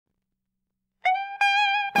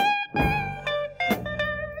When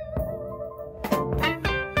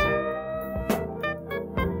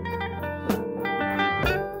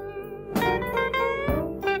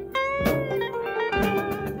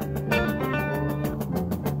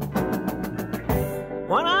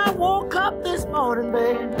I woke up this morning,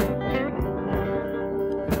 baby,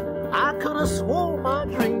 I could have sworn my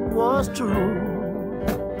dream was true.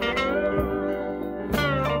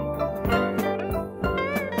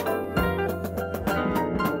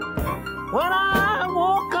 When I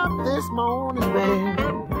woke up this morning, baby,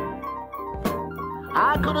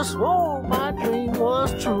 I could have sworn my dream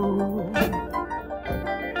was true.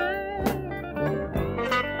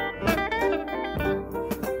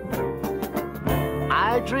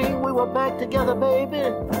 I dreamed we were back together, baby,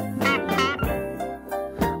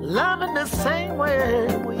 loving the same way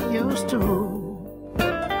we used to.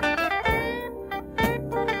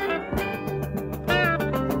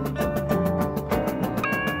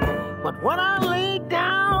 But when I laid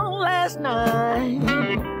down last night,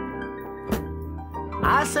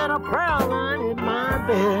 I said a prayer line in my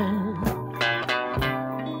bed.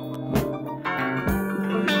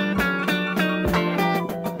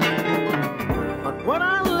 When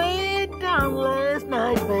I laid down last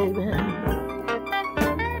night, baby,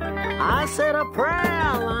 I said a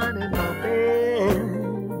prayer line in my bed.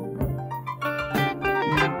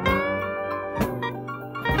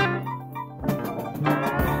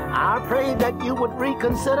 I prayed that you would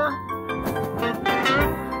reconsider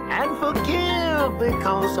and forgive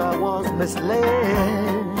because I was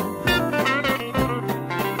misled.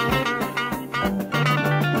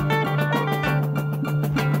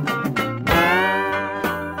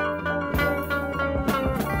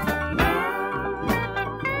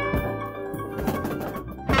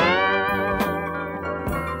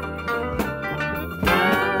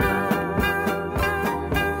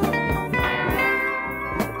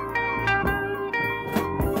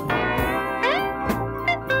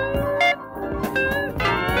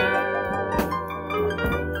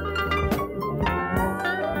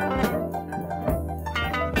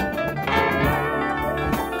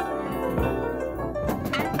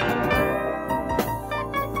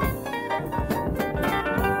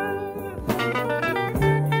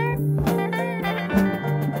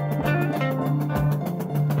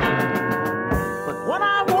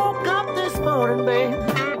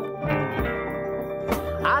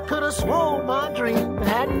 I could have sworn my dream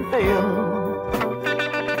hadn't failed.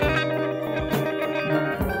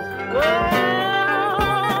 Well,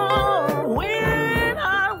 when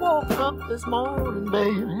I woke up this morning,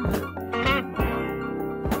 baby,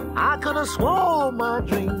 I could have sworn my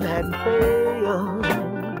dream hadn't failed.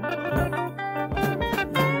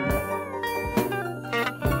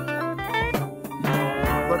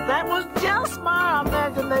 But that was just my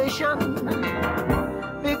imagination,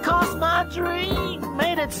 because my dream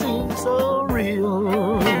made it seem so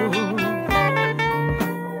real.